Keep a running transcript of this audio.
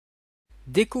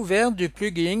Découverte du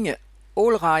plugin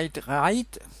AllRight Rig,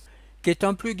 qui est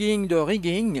un plugin de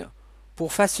rigging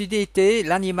pour faciliter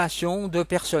l'animation de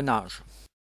personnages.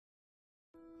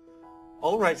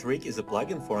 AllRight Rig is a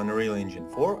plugin for Unreal Engine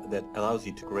 4 that allows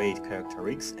you to create character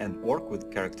rigs and work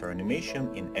with character animation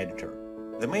in editor.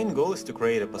 The main goal is to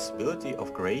create a possibility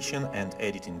of creation and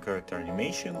editing character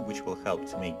animation, which will help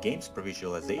to make games for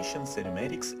visualization,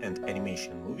 cinematics and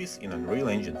animation movies in Unreal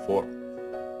Engine 4.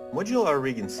 Modular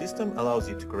rigging system allows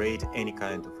you to create any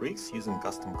kind of rigs using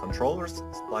custom controllers,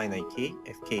 spline IK,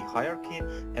 FK hierarchy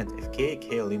and FK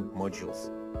K-link modules.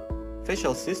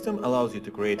 Facial system allows you to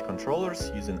create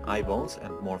controllers using eye bones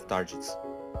and morph targets.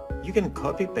 You can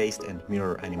copy, paste and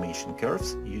mirror animation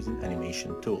curves using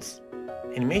animation tools.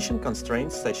 Animation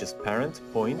constraints such as parent,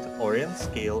 point, orient,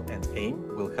 scale and aim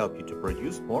will help you to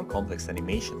produce more complex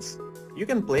animations. You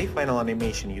can play final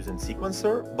animation using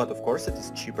sequencer, but of course it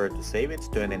is cheaper to save it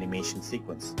to an animation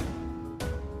sequence.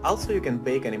 Also you can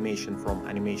bake animation from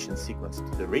animation sequence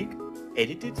to the rig,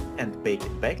 edit it and bake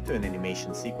it back to an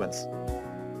animation sequence.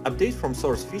 Update from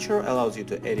source feature allows you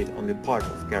to edit only part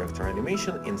of character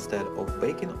animation instead of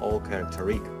baking all character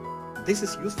rig. This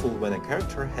is useful when a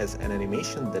character has an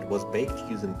animation that was baked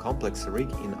using complex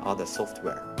rig in other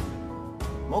software.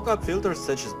 Mockup filters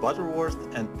such as Butterworth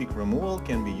and Peak Removal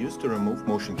can be used to remove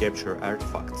motion capture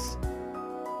artifacts.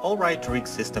 AllRight Rig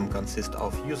system consists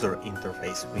of user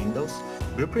interface windows,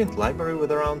 blueprint library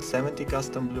with around 70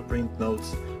 custom blueprint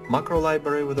nodes, macro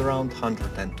library with around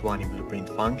 120 blueprint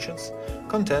functions,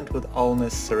 content with all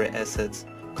necessary assets,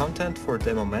 content for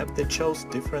demo map that shows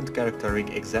different character rig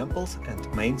examples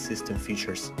and main system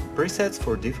features, presets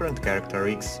for different character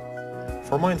rigs.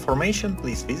 For more information,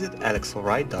 please visit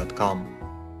alexallright.com.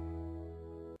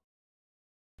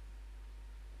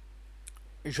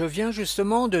 Je viens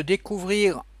justement de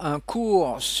découvrir un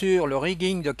cours sur le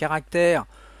rigging de caractères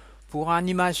pour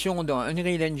animation dans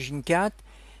Unreal Engine 4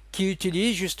 qui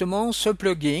utilise justement ce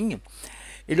plugin.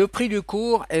 Et le prix du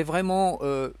cours est vraiment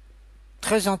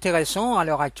très intéressant à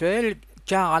l'heure actuelle,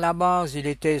 car à la base il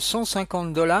était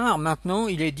 150 $, maintenant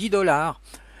il est 10 $.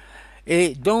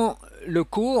 Et dans le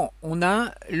cours, on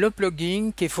a le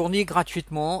plugin qui est fourni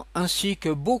gratuitement, ainsi que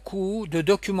beaucoup de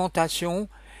documentation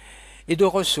et de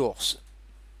ressources.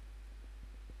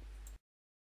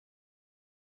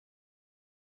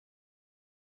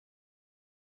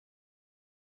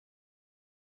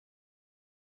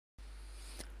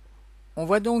 On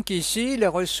voit donc ici les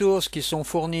ressources qui sont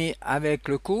fournies avec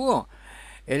le cours.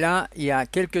 Et là, il y a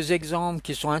quelques exemples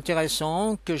qui sont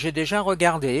intéressants que j'ai déjà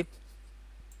regardés.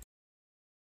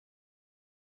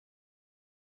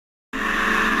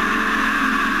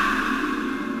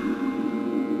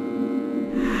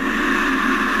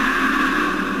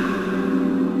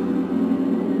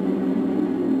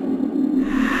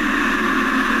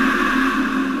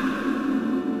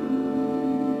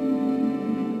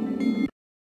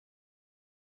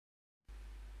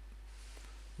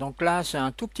 Donc là, c'est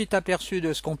un tout petit aperçu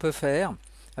de ce qu'on peut faire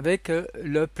avec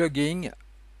le plugin.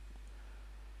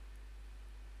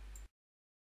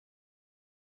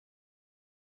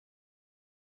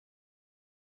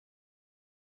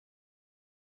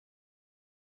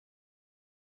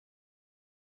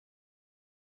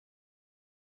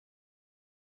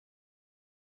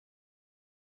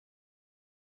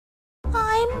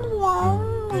 I'm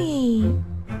lonely.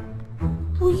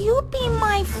 Will you be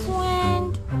my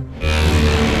friend?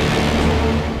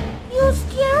 You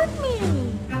scared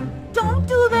me. Don't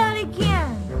do that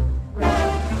again.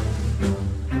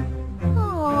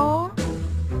 Oh,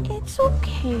 it's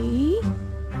okay.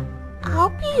 I'll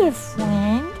be your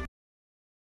friend.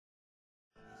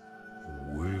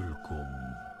 Welcome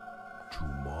to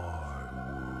my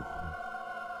world.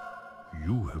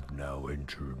 You have now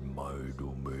entered my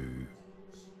domain.